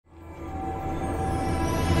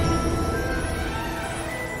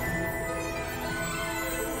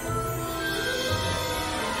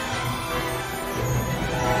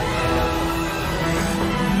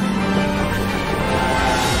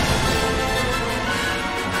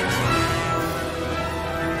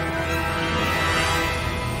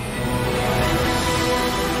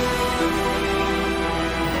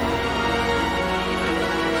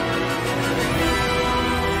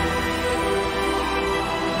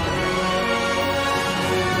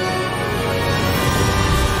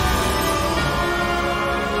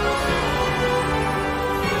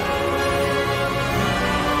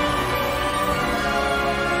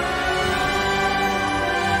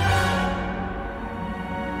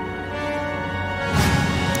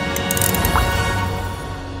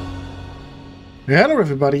Hello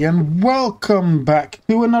everybody and welcome back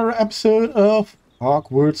to another episode of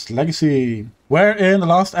Hogwarts Legacy, where in the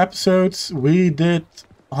last episodes we did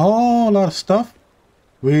a whole lot of stuff.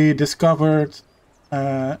 We discovered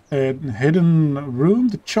a hidden room,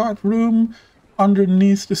 the chart room,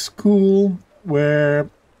 underneath the school, where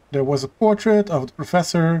there was a portrait of the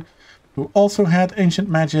professor who also had ancient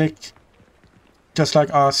magic, just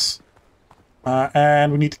like us.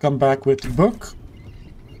 And we need to come back with the book.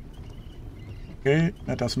 Okay,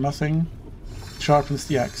 that does nothing. Sharpens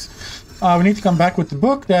the axe. We need to come back with the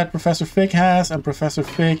book that Professor Fig has, and Professor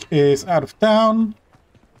Fig is out of town.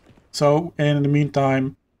 So, in the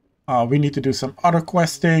meantime, we need to do some other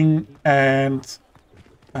questing, and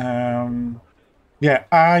yeah,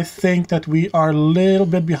 I think that we are a little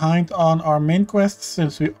bit behind on our main quests,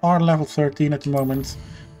 since we are level 13 at the moment,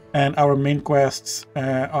 and our main quests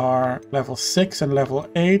are level 6 and level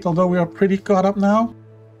 8, although we are pretty caught up now.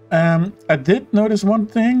 I did notice one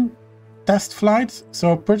thing. Test flight.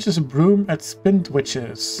 So purchase a broom at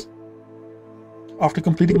Spintwitches. After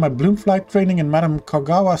completing my broom flight training in Madame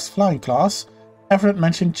Kogawa's flying class, Everett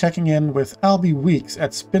mentioned checking in with Albie Weeks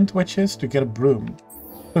at Spintwitches to get a broom.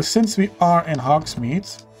 So since we are in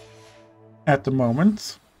Hogsmeade at the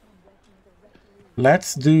moment,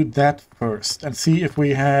 let's do that first and see if we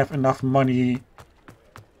have enough money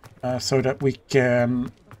so that we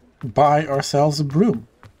can buy ourselves a broom.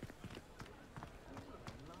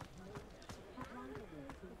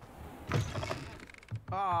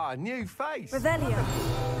 Ah, new face. Revelio.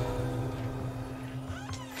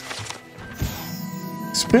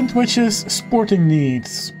 Spintwitches Sporting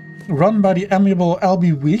Needs. Run by the amiable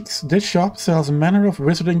Albie Weeks, this shop sells a manner of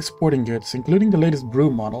wizarding sporting goods, including the latest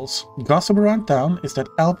broom models. Gossip around town is that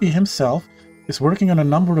Albie himself is working on a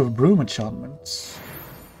number of broom enchantments.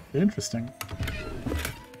 Interesting.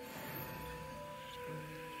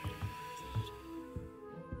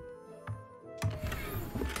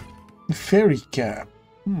 Fairy cap.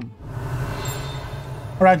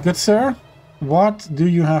 Alright, good sir. What do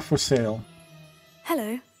you have for sale?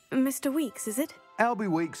 Hello, Mr. Weeks, is it? Albie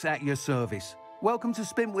Weeks at your service. Welcome to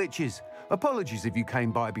Spintwitches. Apologies if you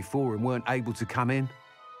came by before and weren't able to come in.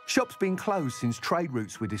 Shop's been closed since trade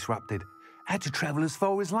routes were disrupted. Had to travel as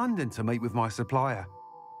far as London to meet with my supplier.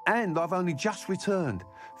 And I've only just returned,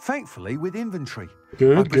 thankfully with inventory.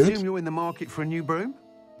 I presume you're in the market for a new broom?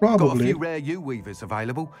 Probably. Got a few rare U-weavers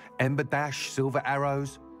available. Ember Dash, Silver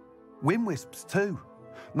Arrows. Wind Wisps too.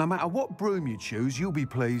 No matter what broom you choose, you'll be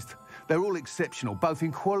pleased. They're all exceptional, both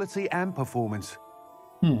in quality and performance.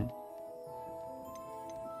 You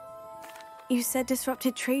said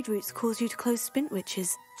disrupted trade routes caused you to close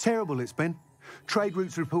Spintwitches. Terrible it's been. Trade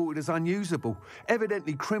routes reported as unusable.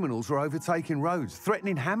 Evidently criminals were overtaking roads,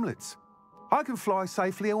 threatening hamlets. I can fly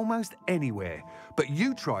safely almost anywhere, but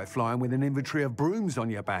you try flying with an inventory of brooms on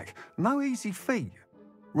your back. No easy feat.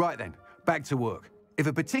 Right then, back to work. If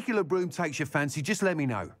a particular broom takes your fancy, just let me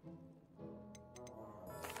know.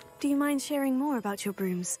 Do you mind sharing more about your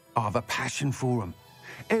brooms? I have a passion for them.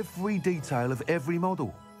 Every detail of every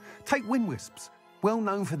model. Take Wind Wisps, well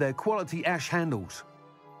known for their quality ash handles.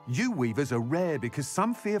 U-weavers are rare because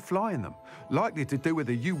some fear flying them, likely to do with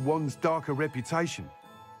the U-wand's darker reputation.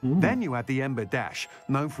 Then you have the Ember Dash,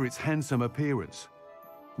 known for its handsome appearance.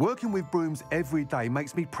 Working with brooms every day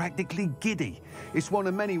makes me practically giddy. It's one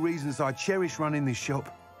of many reasons I cherish running this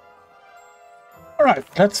shop. Alright,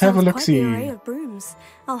 let's have a look-see. Quite the array of brooms.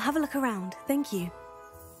 I'll have a look around, thank you.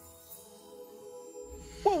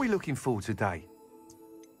 What are we looking for today?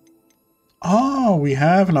 Oh, we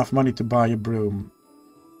have enough money to buy a broom.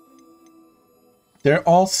 They're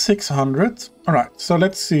all 600. Alright, so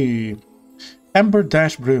let's see. Ember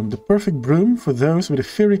Dash Broom, the perfect broom for those with a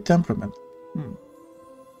fiery temperament.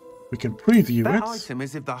 We can preview that it. That item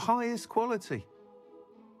is of the highest quality.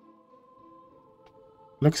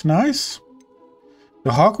 Looks nice.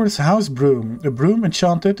 The Hogwarts House Broom, a broom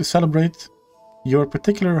enchanted to celebrate your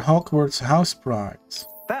particular Hogwarts house pride.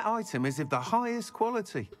 That item is of the highest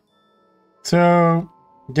quality. So,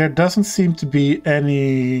 there doesn't seem to be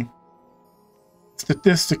any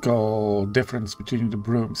statistical difference between the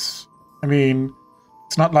brooms. I mean,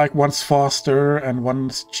 it's not like one's faster and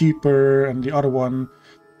one's cheaper and the other one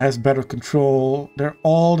has better control. They're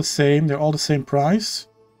all the same. They're all the same price.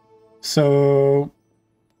 So,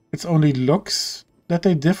 it's only looks that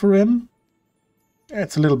they differ in.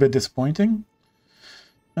 It's a little bit disappointing.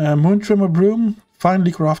 Moon Trimmer Broom,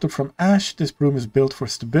 finely crafted from ash. This broom is built for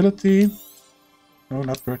stability. No,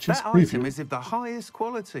 not purchase. That Preview. item is of the highest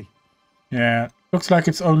quality. Yeah, looks like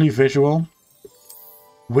it's only visual.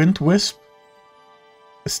 Wind Wisp.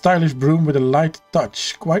 A stylish broom with a light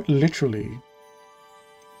touch, quite literally.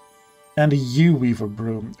 And a U-Weaver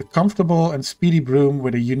broom. A comfortable and speedy broom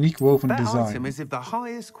with a unique woven That design. item is of the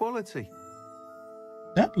highest quality.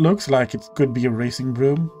 That looks like it could be a racing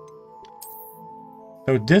broom.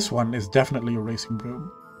 Though this one is definitely a racing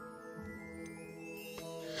broom.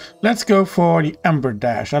 Let's go for the Ember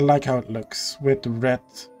Dash. I like how it looks with the red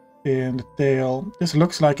in the tail. This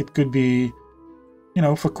looks like it could be, you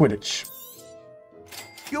know, for Quidditch.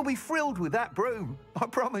 You'll be thrilled with that broom, I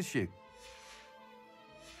promise you.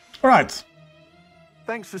 Alright.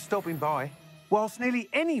 Thanks for stopping by. Whilst nearly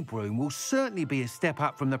any broom will certainly be a step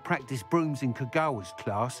up from the practice brooms in Kagawa's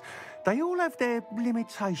class, they all have their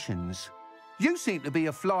limitations. You seem to be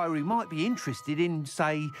a flyer who might be interested in,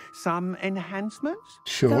 say, some enhancements?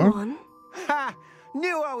 Sure. Go on. Ha!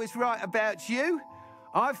 Knew I was right about you.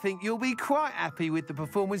 I think you'll be quite happy with the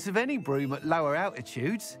performance of any broom at lower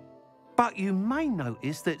altitudes. But you may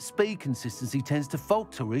notice that speed consistency tends to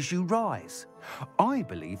falter as you rise. I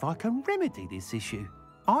believe I can remedy this issue.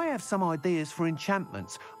 I have some ideas for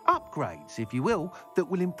enchantments, upgrades, if you will, that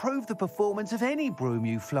will improve the performance of any broom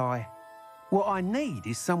you fly. What I need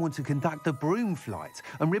is someone to conduct a broom flight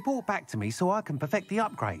and report back to me so I can perfect the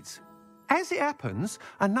upgrades. As it happens,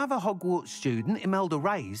 another Hogwarts student, Imelda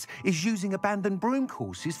Reyes, is using abandoned broom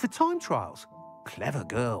courses for time trials. Clever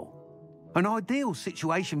girl. An ideal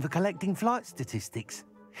situation for collecting flight statistics.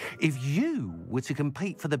 If you were to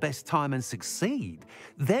compete for the best time and succeed,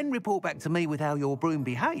 then report back to me with how your broom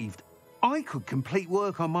behaved, I could complete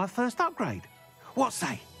work on my first upgrade. What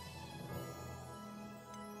say?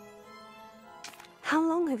 How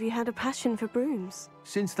long have you had a passion for brooms?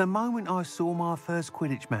 Since the moment I saw my first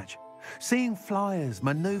Quidditch match. Seeing flyers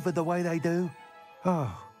manoeuvre the way they do.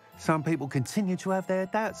 Oh, some people continue to have their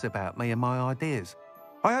doubts about me and my ideas.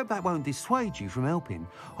 I hope that won't dissuade you from helping.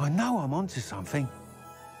 I know I'm onto something.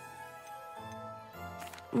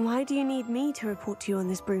 Why do you need me to report to you on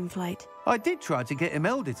this broom flight? I did try to get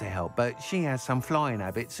Imelda to help, but she has some flying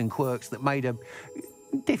habits and quirks that made her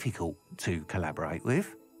difficult to collaborate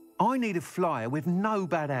with. I need a flyer with no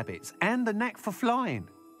bad habits and the knack for flying.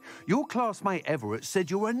 Your classmate Everett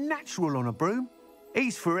said you're a natural on a broom.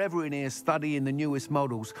 He's forever in here studying the newest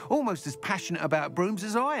models, almost as passionate about brooms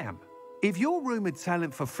as I am. If your rumoured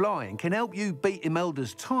talent for flying can help you beat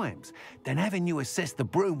Imelda's times, then having you assess the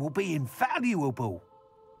broom will be invaluable.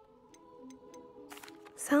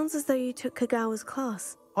 Sounds as though you took Kagawa's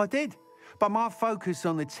class. I did, but my focus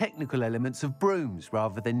on the technical elements of brooms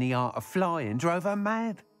rather than the art of flying drove her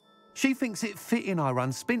mad. She thinks it fitting I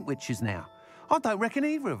run Spintwitches now. I don't reckon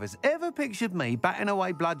either of us ever pictured me batting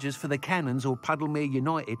away bludgers for the Cannons or Puddlemere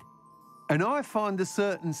United. And I find a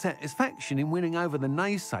certain satisfaction in winning over the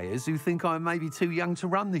naysayers who think I may be too young to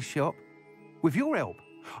run this shop. With your help,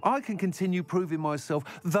 I can continue proving myself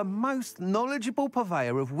the most knowledgeable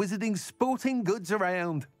purveyor of wizarding sporting goods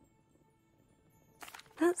around.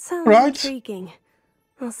 That sounds intriguing.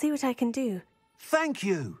 I'll see what I can do. Thank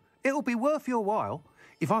you. It'll be worth your while.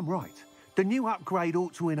 If I'm right, the new upgrade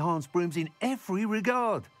ought to enhance brooms in every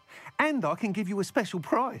regard. And I can give you a special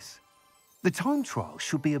price. The time trial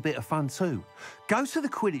should be a bit of fun too. Go to the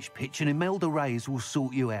Quidditch pitch and Imelda Reyes will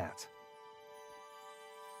sort you out.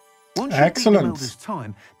 Once you beat Imelda's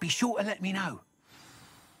time, be sure to let me know.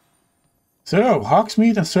 So,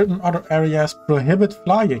 Hogsmeade and certain other areas prohibit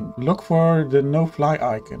flying. Look for the no-fly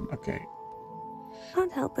icon. Okay.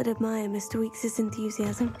 Can't help but admire Mr. Weeks'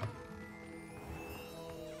 enthusiasm.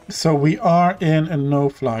 So we are in a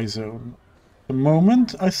no-fly zone. The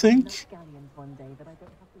moment, I think.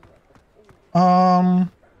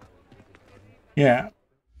 Yeah.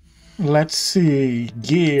 Let's see.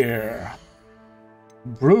 Gear.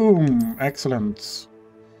 Broom. Excellent.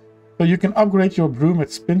 So you can upgrade your broom with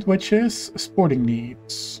Spintwitches. Sporting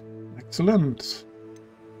needs. Excellent.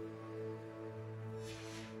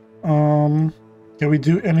 Can we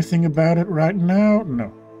do anything about it right now?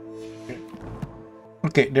 No.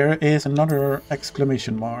 Okay, there is another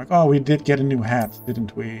exclamation mark. Oh, we did get a new hat,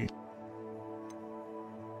 didn't we?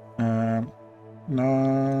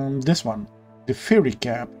 No, this one. The Fury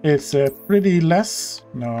Cap. It's pretty less.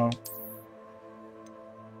 No.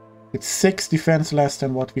 It's 6 defense less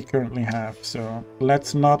than what we currently have. So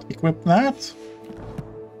let's not equip that.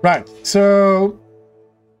 Right, so...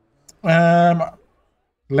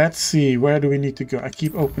 let's see, where do we need to go? I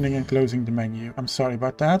keep opening and closing the menu. I'm sorry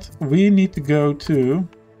about that. We need to go to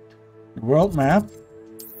the world map.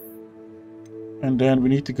 And then we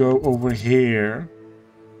need to go over here.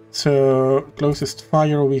 So, closest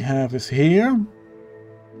fire we have is here.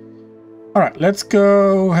 Alright, let's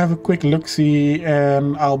go have a quick look-see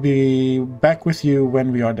and I'll be back with you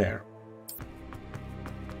when we are there.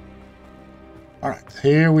 Alright,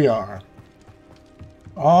 here we are.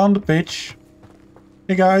 On the pitch.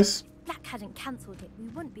 Hey guys. Black hadn't cancelled it, we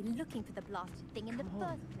wouldn't be looking for the blasted thing in the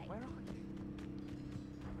first place. Where are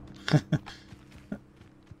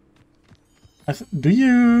you? Do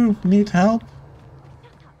you need help?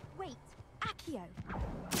 Wait, Accio.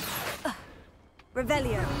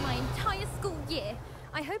 Revelio. My entire school year,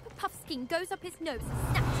 I hope a puff scheme goes up his nose and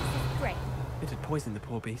snatches his brain. It'd poison the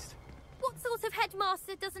poor beast. What sort of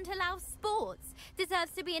headmaster doesn't allow sports?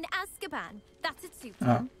 Deserves to be in Azkaban. That'd suit Oh,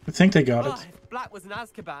 him. I think they got Oh, it. if Black was in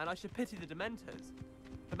Azkaban, I should pity the Dementors.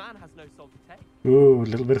 The man has no soul to take. Ooh, a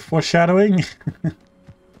little bit of foreshadowing.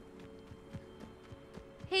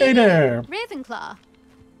 Hey there. Ravenclaw.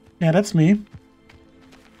 Yeah, that's me.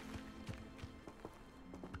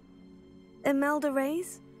 Imelda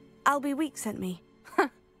Reyes? Albie Week sent me.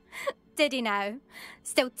 Did he now?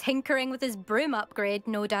 Still tinkering with his broom upgrade,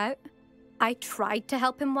 no doubt. I tried to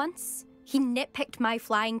help him once. He nitpicked my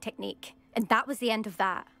flying technique, and that was the end of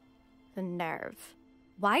that. The nerve.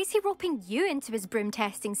 Why is he roping you into his broom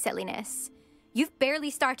testing silliness? You've barely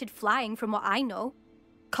started flying from what I know.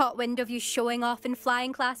 Caught wind of you showing off in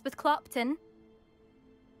flying class with Clopton.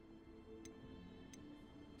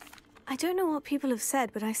 I don't know what people have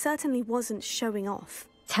said, but I certainly wasn't showing off.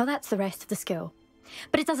 Tell that to the rest of the school.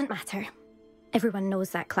 But it doesn't matter. Everyone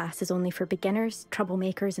knows that class is only for beginners,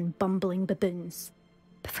 troublemakers, and bumbling baboons.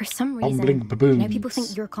 But for some reason, Bumbling baboons. now people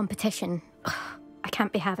think you're competition. Ugh, I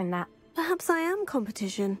can't be having that. Perhaps I am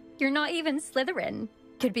competition. You're not even Slytherin.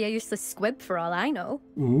 Could be a useless squib for all I know.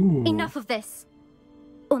 Ooh. Enough of this.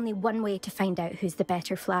 Only one way to find out who's the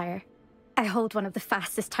better flyer. I hold one of the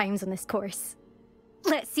fastest times on this course.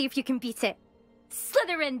 Let's see if you can beat it.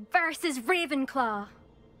 Slytherin versus Ravenclaw.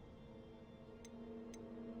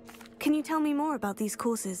 Can you tell me more about these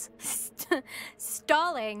courses?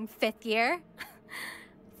 Stalling, 5th year.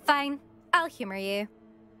 Fine, I'll humour you.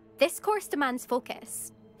 This course demands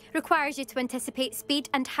focus. Requires you to anticipate speed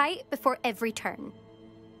and height before every turn.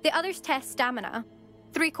 The others test stamina.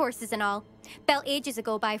 3 courses in all, built ages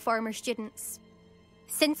ago by former students.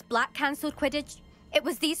 Since Black cancelled Quidditch, it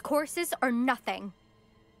was these courses or nothing.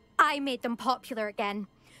 I made them popular again.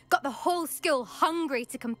 Got the whole school hungry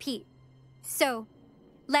to compete. So,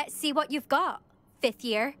 let's see what you've got, 5th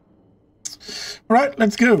year. Right,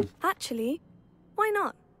 let's go. Actually, why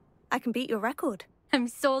not? I can beat your record. I'm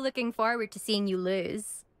so looking forward to seeing you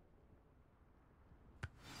lose.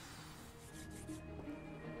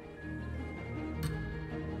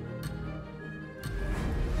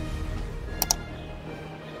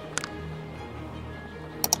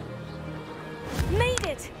 Made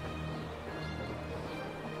it!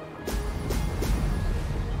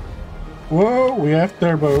 Whoa, we have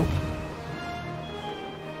turbo.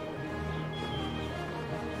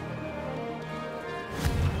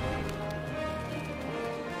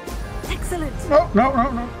 Excellent! No, no,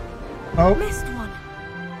 no, no. Oh, Missed one.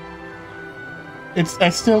 I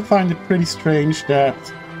still find it pretty strange that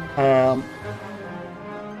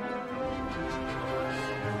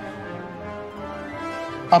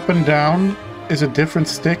up and down is a different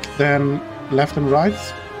stick than left and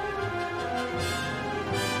right.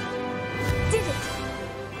 Did it!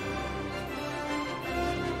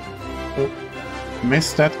 Oh,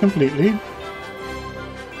 missed that completely.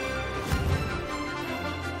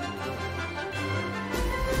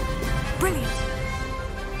 Brilliant!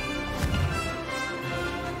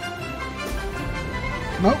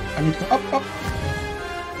 No, I need to go up, up.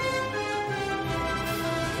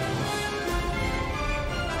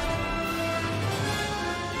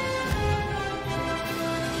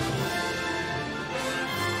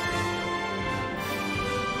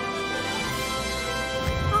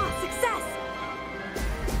 Ah, success!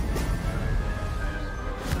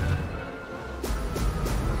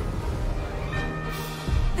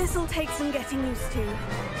 This'll take some getting used to.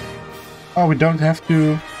 Oh, we don't have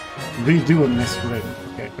to redo a missed ring.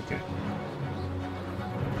 Okay, okay.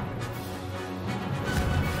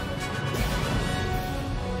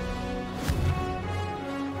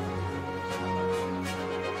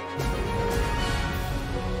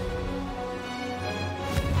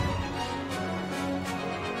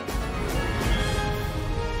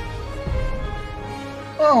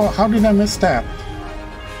 Oh, how did I miss that?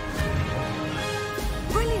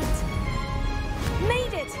 Brilliant!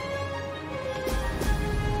 Made it!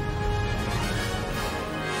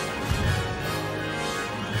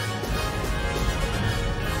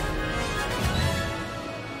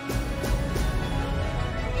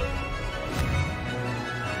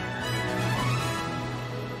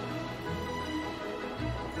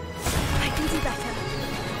 I can do better.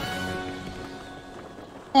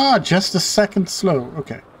 Ah, just a second slow.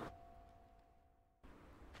 Okay.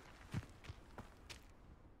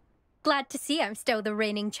 Glad to see I'm still the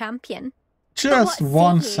reigning champion. Just what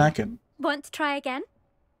 1 say you? second. Want to try again?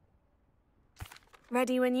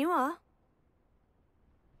 Ready when you are.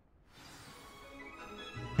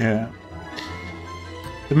 Yeah.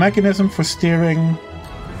 The mechanism for steering,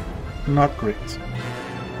 not great.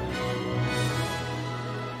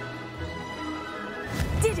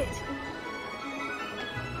 Did it!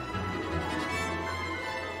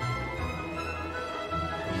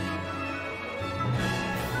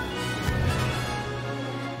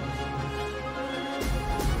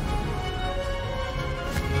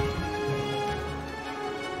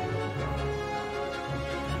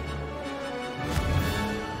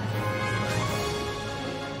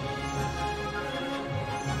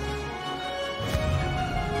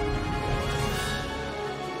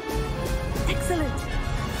 Excellent!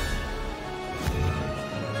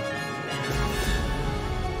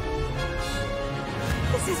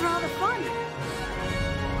 This is rather fun.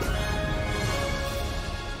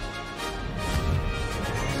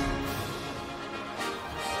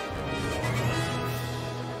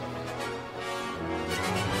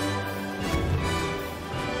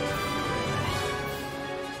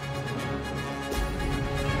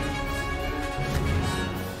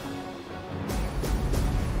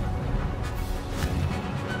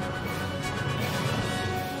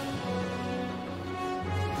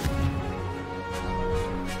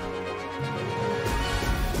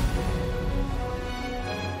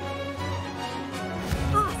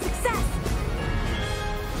 Ah, success!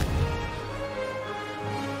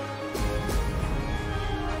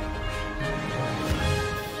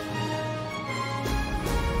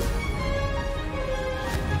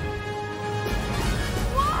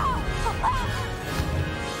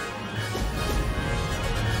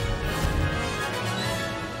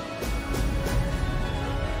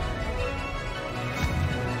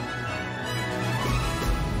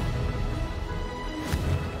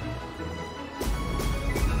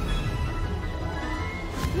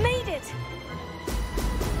 Made it!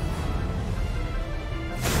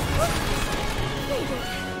 Made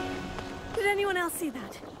it! Did anyone else see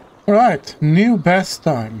that? Alright, new best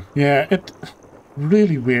time. Yeah, it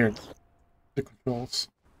really weird. The controls.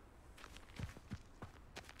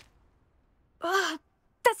 Ugh,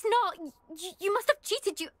 that's not... You must have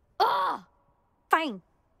cheated, you... Ugh. Fine.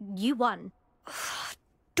 You won. Ugh,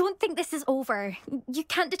 don't think this is over. You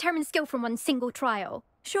can't determine skill from one single trial.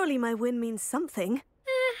 Surely my win means something.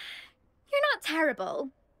 You're not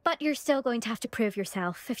terrible, but you're still going to have to prove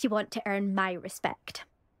yourself if you want to earn my respect.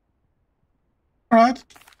 Alright.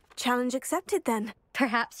 Challenge accepted then.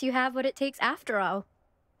 Perhaps you have what it takes after all.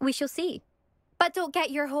 We shall see. But don't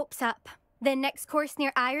get your hopes up. The next course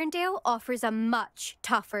near Irondale offers a much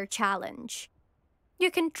tougher challenge.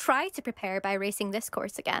 You can try to prepare by racing this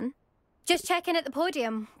course again. Just check in at the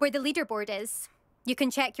podium, where the leaderboard is. You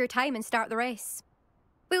can check your time and start the race.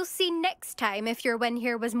 We'll see next time if your win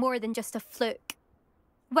here was more than just a fluke.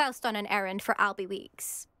 Whilst on an errand for Albie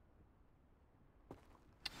Weeks.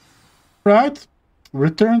 Right.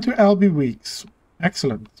 Return to LB Weeks.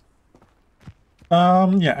 Excellent.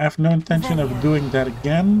 Yeah, I have no intention of doing that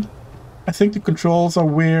again. I think the controls are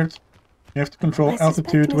weird. You have to control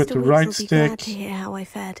altitude with the right stick. To hear how I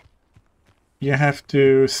fared. You have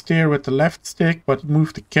to steer with the left stick, but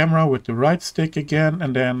move the camera with the right stick again,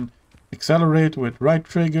 and then accelerate with right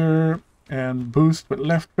trigger and boost with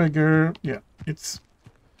left trigger. Yeah, it's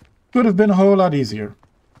could have been a whole lot easier.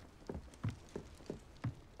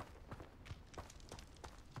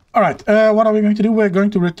 Alright, what are we going to do? We're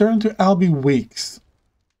going to return to Albie Weeks.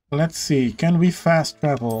 Let's see, can we fast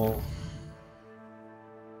travel?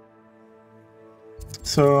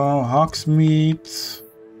 So, Hogsmeade.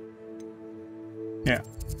 Yeah,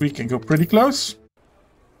 we can go pretty close.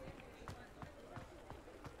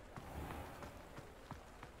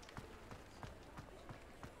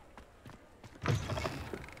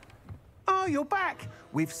 Oh, you're back.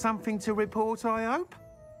 With something to report, I hope?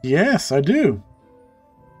 Yes, I do.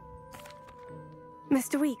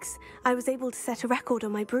 Mr. Weeks, I was able to set a record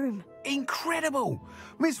on my broom. Incredible!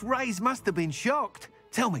 Miss Reyes must have been shocked.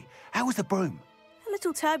 Tell me, how was the broom? A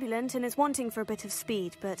little turbulent and is wanting for a bit of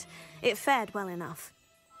speed, but it fared well enough.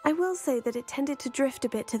 I will say that it tended to drift a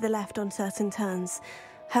bit to the left on certain turns.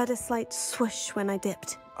 Heard a slight swoosh when I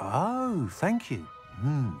dipped. Oh, thank you.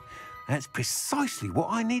 That's precisely what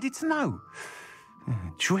I needed to know.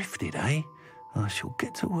 Drifted, eh? I shall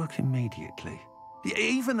get to work immediately.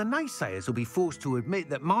 Even the naysayers will be forced to admit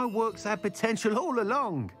that my work's had potential all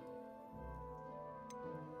along.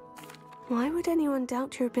 Why would anyone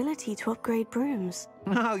doubt your ability to upgrade brooms?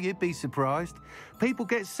 No, you'd be surprised. People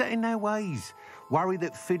get set in their ways, worry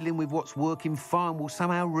that fiddling with what's working fine will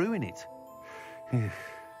somehow ruin it.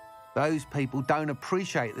 Those people don't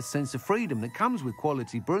appreciate the sense of freedom that comes with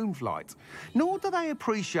quality broom flight, nor do they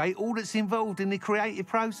appreciate all that's involved in the creative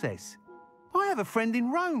process. I have a friend in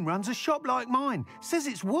Rome runs a shop like mine, says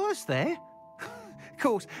it's worse there. Of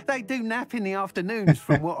course, they do nap in the afternoons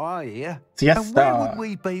from what I hear. Siesta. And where would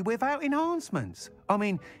we be without enhancements? I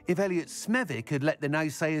mean, if Elliot Smethwick had let the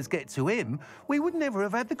naysayers get to him, we would never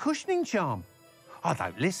have had the cushioning charm. I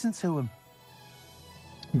don't listen to them.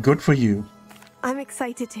 Good for you. I'm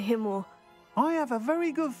excited to hear more. I have a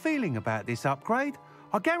very good feeling about this upgrade.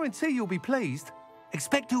 I guarantee you'll be pleased.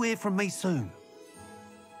 Expect to hear from me soon.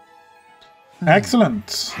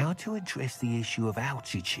 Excellent. How to address the issue of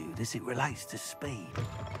altitude as it relates to speed.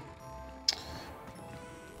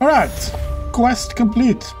 Alright. Quest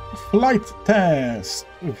complete. Flight test.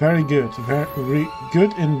 Very good. Very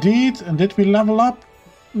good indeed. And did we level up?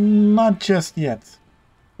 Not just yet.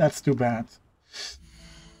 That's too bad.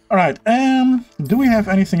 Alright. Do we have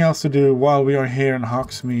anything else to do while we are here in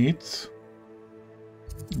Hogsmeade?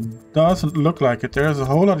 Doesn't look like it. There's a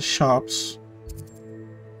whole lot of shops.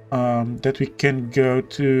 That we can go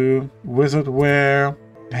to. Wizard wear,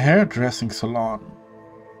 hairdressing salon.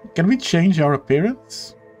 Can we change our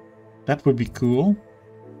appearance? That would be cool.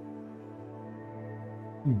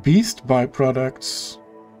 Beast byproducts.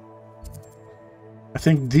 I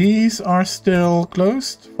think these are still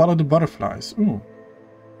closed. Follow the butterflies. Ooh.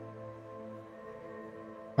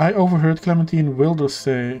 I overheard Clementine Willard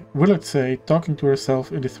say, talking to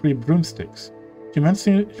herself in the 3 broomsticks. She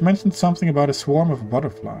mentioned something about a swarm of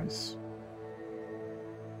butterflies.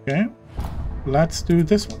 Okay, let's do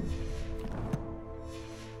this one.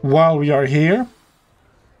 While we are here,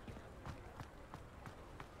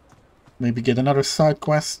 maybe get another side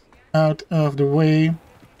quest out of the way.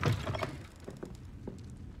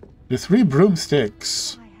 The 3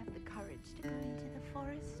 broomsticks. I have the courage to go into the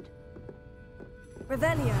forest.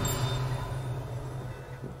 Revelio.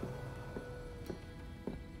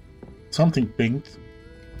 Something pinked.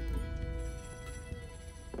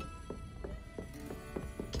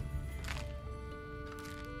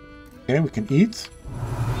 Okay, we can eat.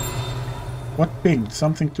 What pinked?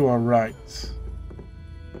 Something to our right.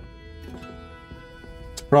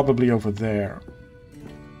 It's probably over there.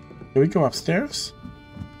 Can we go upstairs?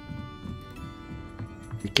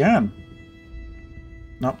 We can.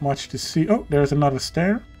 Not much to see. Oh, there's another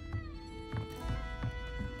stair.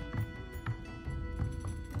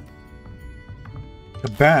 A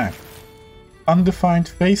bag. Undefined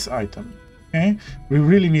face item. Okay. We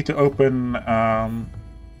really need to open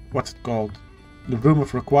what's it called? The room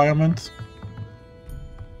of requirement.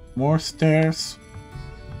 More stairs.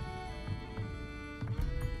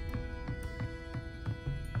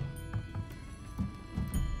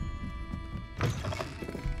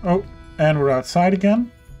 Oh, and we're outside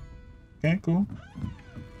again. Okay, cool.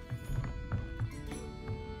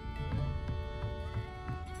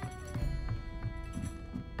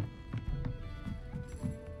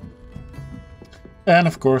 And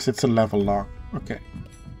of course it's a level lock. Okay.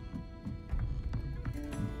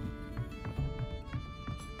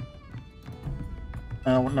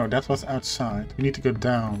 No, that was outside. We need to go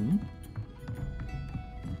down.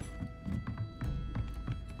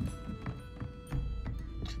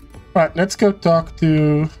 Right, let's go talk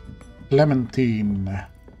to Clementine.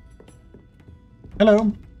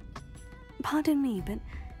 Hello. Pardon me, but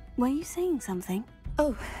were you saying something?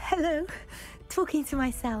 Oh, hello. Talking to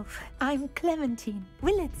myself. I'm Clementine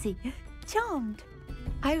Willardsey. Charmed.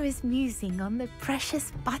 I was musing on the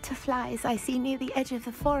precious butterflies I see near the edge of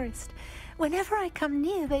the forest. Whenever I come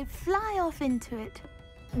near, they fly off into it.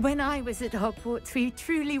 When I was at Hogwarts, we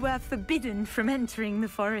truly were forbidden from entering the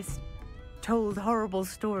forest. Told horrible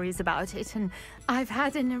stories about it, and I've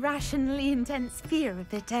had an irrationally intense fear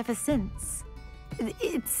of it ever since.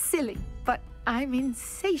 It's silly, but I'm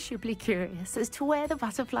insatiably curious as to where the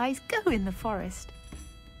butterflies go in the forest.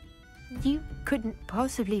 You couldn't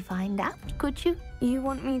possibly find out, could you? You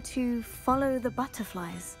want me to follow the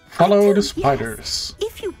butterflies? Follow the spiders.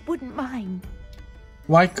 Yes, if you wouldn't mind.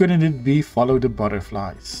 Why couldn't it be follow the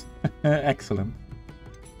butterflies? Excellent.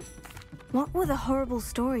 What were the horrible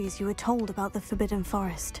stories you were told about the Forbidden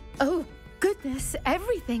Forest? Oh, goodness,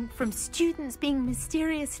 everything from students being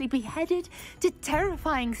mysteriously beheaded to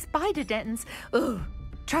terrifying spider dens. Oh,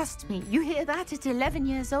 trust me, you hear that at 11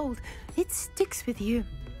 years old. It sticks with you.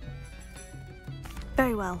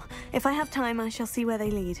 Very well. If I have time, I shall see where they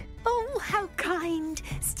lead. Oh, how kind.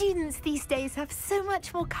 Students these days have so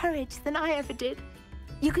much more courage than I ever did.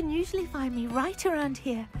 You can usually find me right around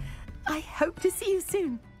here. I hope to see you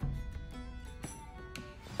soon.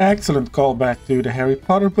 Excellent callback to the Harry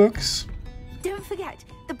Potter books. Don't forget,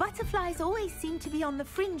 the butterflies always seem to be on the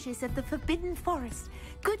fringes of the Forbidden Forest.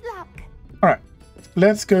 Good luck. Alright,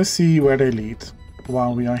 let's go see where they lead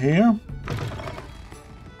while we are here.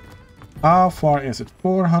 How far is it?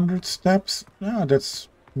 400 steps? Yeah, that's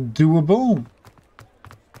doable.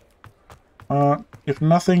 If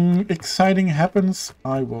nothing exciting happens,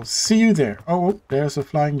 I will see you there. Oh, there's a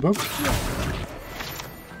flying book.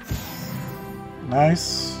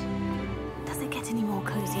 Nice. Does it get any more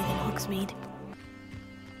cozy than Hogsmeade?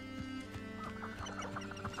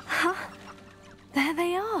 Huh? There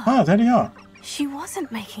they are. Ah, there they are. She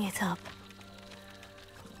wasn't making it up.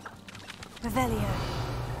 Revelio.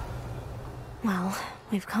 Well,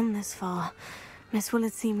 we've come this far. Miss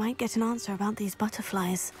Willardsea might get an answer about these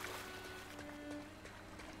butterflies.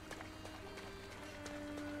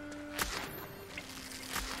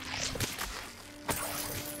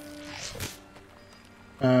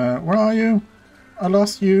 Where are you? I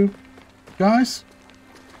lost you. Guys?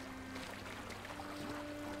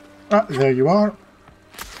 Ah, there you are.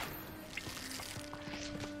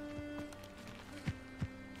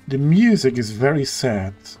 The music is very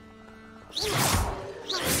sad.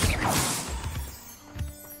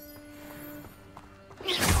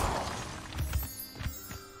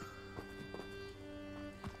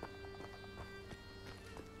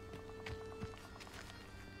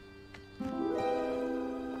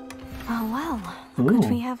 Oh well, what could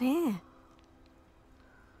we have here?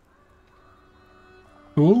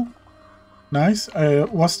 Cool. Nice.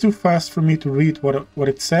 Was too fast for me to read what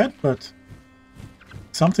it said, but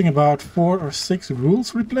something about 4 or 6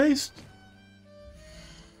 rules replaced.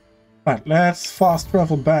 Right, let's fast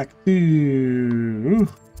travel back to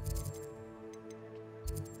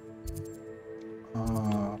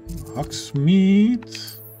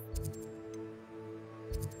Hogsmeade.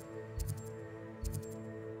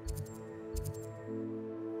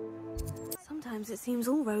 Sometimes it seems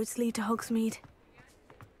all roads lead to Hogsmeade.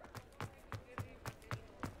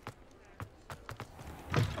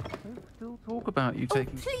 Still talk about you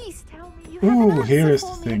taking... Please tell me you have an Ooh, answer here is the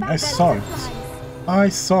for me thing. about I saw it. butterflies. I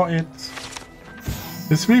saw it.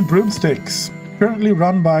 The 3 broomsticks, currently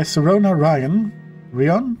run by Serona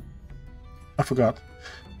Rion? I forgot.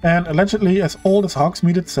 And allegedly as old as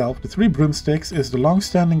Hogsmeade itself, the 3 broomsticks is the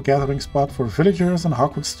long-standing gathering spot for villagers and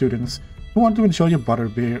Hogwarts students who want to enjoy a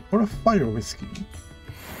butterbeer or a fire whiskey.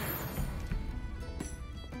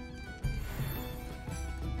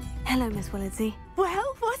 Hello, Miss Willardsea.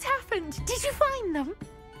 Well, what happened? Did you find them?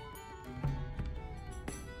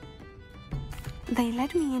 They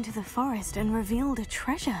led me into the forest and revealed a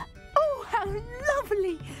treasure. Oh, how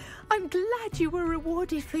lovely! I'm glad you were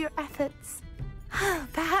rewarded for your efforts.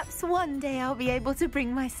 Perhaps one day I'll be able to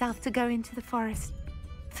bring myself to go into the forest.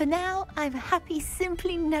 For now, I'm happy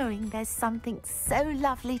simply knowing there's something so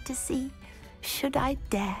lovely to see, should I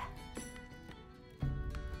dare.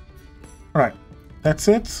 Alright, that's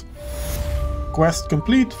it. Quest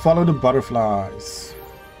complete, follow the butterflies.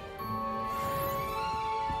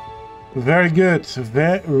 Very good,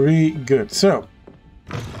 very good. So,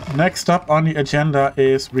 next up on the agenda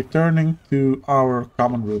is returning to our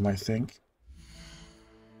common room, I think.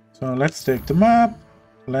 So let's take the map.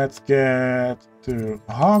 Let's get to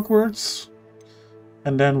Hogwarts.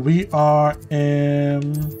 And then we are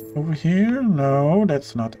in... over here? No,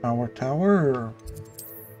 that's not our tower.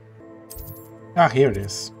 Ah, here it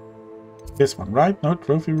is. This one, right? No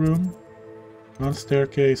trophy room. Non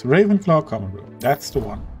staircase. Ravenclaw common room. That's the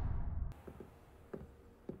one.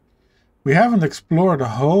 We haven't explored a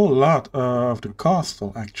whole lot of the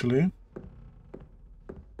castle, actually.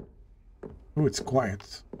 Oh, it's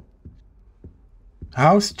quiet.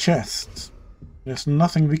 House chest. There's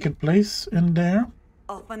nothing we can place in there.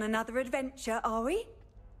 Off on another adventure, are we?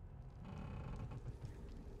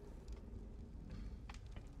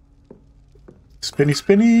 Spinny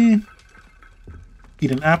spinny.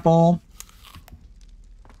 Eat an apple.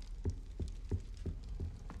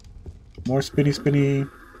 More spinny spinny.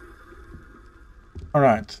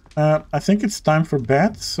 Alright. I think it's time for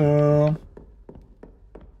bed, so...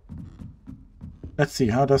 let's see,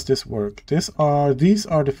 how does this work? These are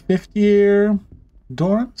the 5th year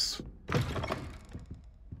dorms.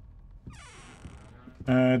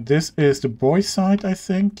 This is the boys' side, I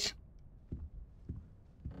think.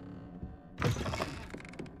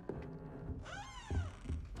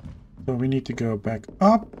 So we need to go back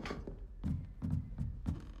up.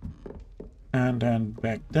 And then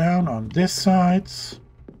back down on this side.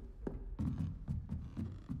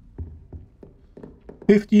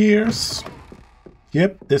 5th years.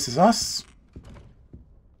 Yep, this is us.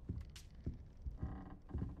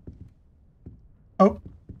 Oh,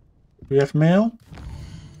 we have mail?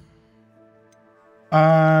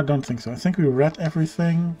 I don't think so. I think we read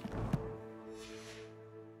everything.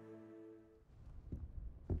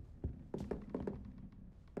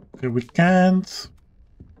 Okay, we can't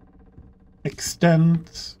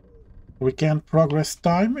extend, we can't progress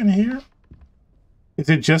time in here. Is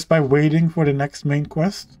it just by waiting for the next main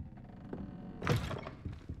quest?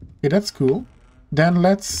 Okay, that's cool. Then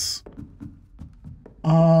let's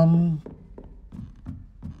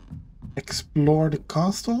explore the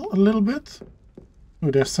castle a little bit.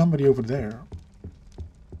 Oh, there's somebody over there.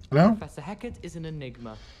 Hello? Professor Hecat is an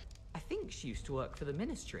enigma. I think she used to work for the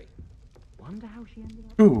ministry. Wonder how she ended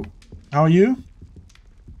up. Ooh, how are you?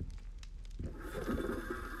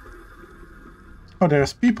 Oh,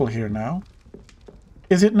 there's people here now.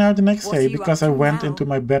 Is it now the next day because I went into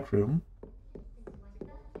my bedroom?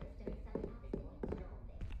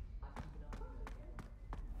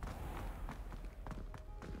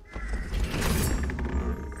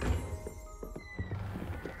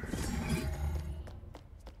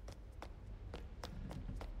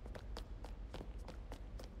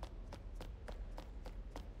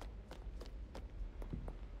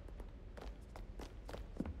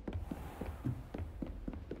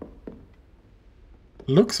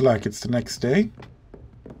 Looks like it's the next day.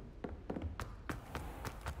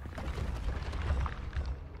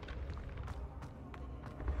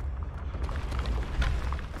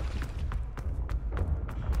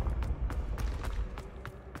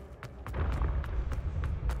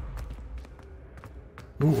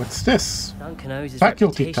 Ooh, what's this? Duncan owes his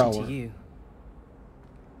Faculty reputation tower. to you.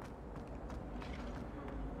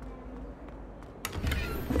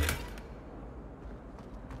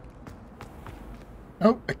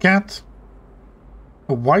 Oh, a cat.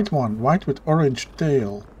 A white one, white with orange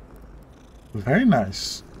tail. Very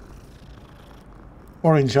nice.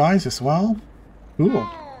 Orange eyes as well. Cool.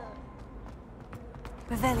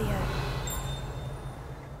 Revelio.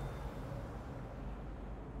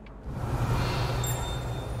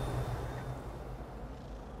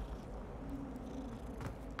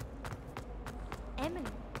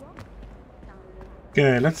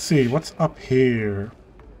 Okay, let's see what's up here.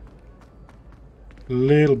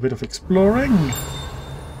 Little bit of exploring.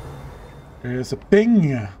 There's a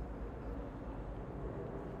ping.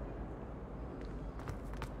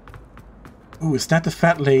 Ooh, is that the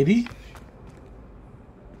fat lady?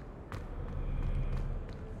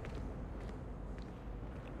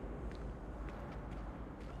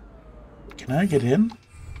 Can I get in?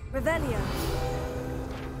 Revelio.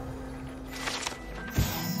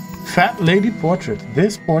 Fat Lady Portrait.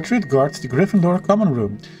 This portrait guards the Gryffindor common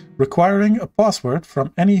room, requiring a password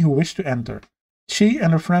from any who wish to enter. She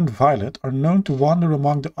and her friend Violet are known to wander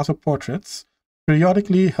among the other portraits,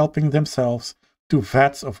 periodically helping themselves to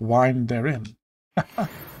vats of wine therein. Yeah,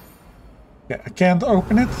 I can't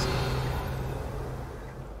open it.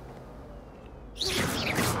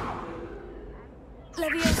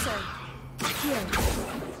 Levioso. Here.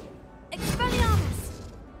 Expelliarmus.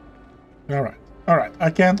 Alright. Alright, I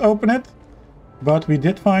can't open it, but we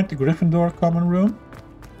did find the Gryffindor common room,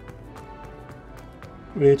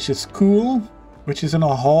 which is cool, which is in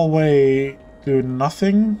a hallway to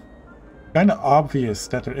nothing. Kind of obvious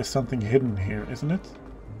that there is something hidden here, isn't it?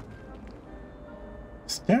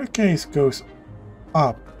 Staircase goes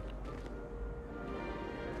up.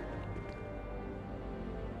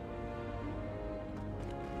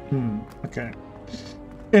 Okay.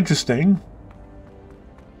 Interesting.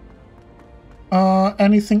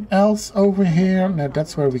 Anything else over here? No,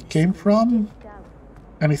 that's where we came from.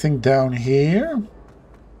 Anything down here?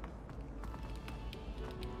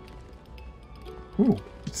 Ooh,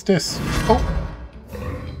 what's this? Oh!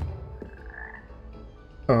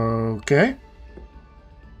 Okay.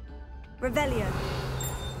 Revelio.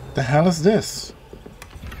 The hell is this?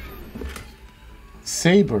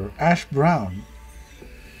 Saber, ash brown.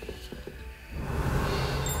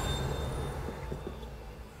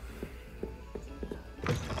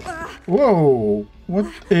 Whoa! What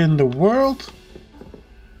in the world?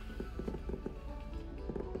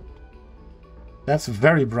 That's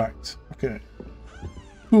very bright. Okay.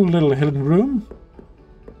 Cool little hidden room.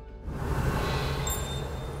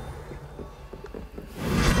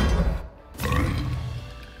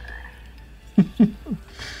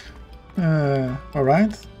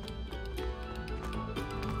 Alright.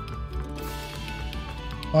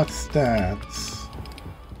 What's that?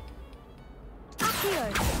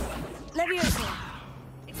 Accio. Levioso.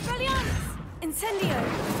 Expelliarmus. Incendio.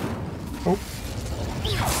 Oh.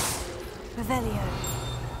 Revelio.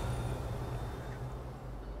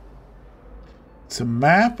 It's a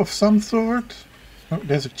map of some sort. Oh,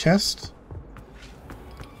 there's a chest.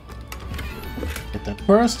 Get that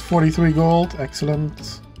first. 43 gold.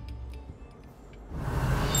 Excellent.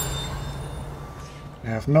 I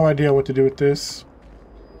have no idea what to do with this.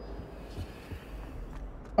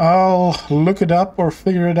 I'll look it up or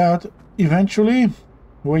figure it out eventually.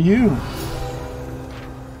 Who are you?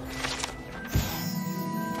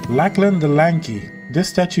 Lachlan the Lanky. This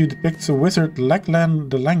statue depicts a wizard, Lachlan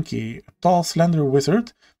the Lanky, a tall, slender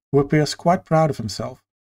wizard who appears quite proud of himself.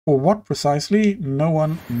 For what precisely, no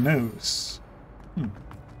one knows.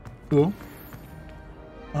 Cool.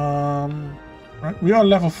 Right, we are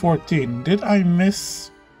level 14. Did I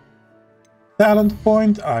miss talent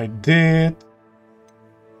point? I did.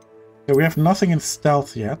 Okay, we have nothing in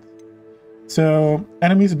stealth yet. So,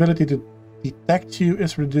 enemy's ability to detect you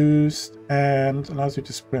is reduced and allows you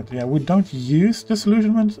to sprint. Yeah, we don't use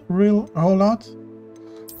disillusionment a whole lot.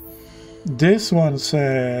 This one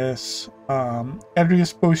says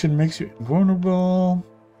Adrius potion makes you invulnerable.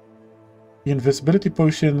 The invisibility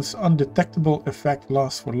potion's undetectable effect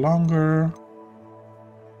lasts for longer.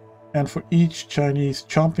 And for each Chinese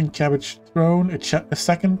chomping cabbage thrown, a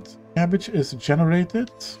second cabbage is generated.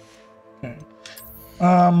 Okay.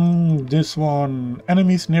 This one,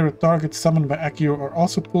 enemies near a target summoned by Accio are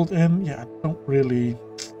also pulled in. Yeah, I don't really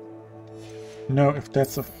know if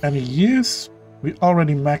that's of any use. We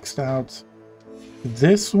already maxed out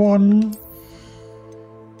this one.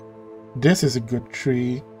 This is a good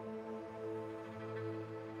tree.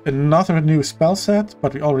 Another new spell set,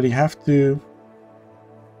 but we already have to.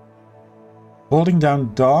 Holding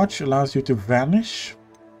down dodge allows you to vanish.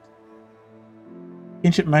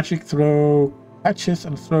 Ancient magic throw catches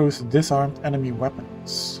and throws disarmed enemy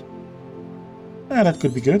weapons. Yeah, that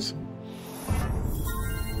could be good.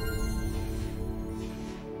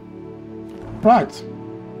 Right.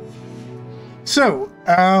 So,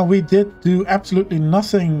 we did do absolutely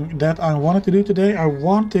nothing that I wanted to do today. I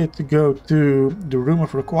wanted to go to the Room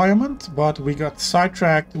of Requirement, but we got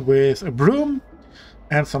sidetracked with a broom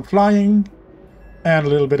and some flying and a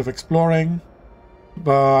little bit of exploring.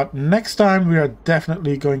 But next time we are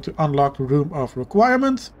definitely going to unlock the Room of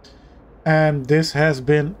Requirement. And this has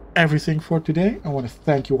been everything for today. I want to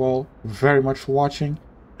thank you all very much for watching.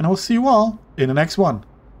 And I will see you all in the next one.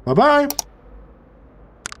 Bye bye!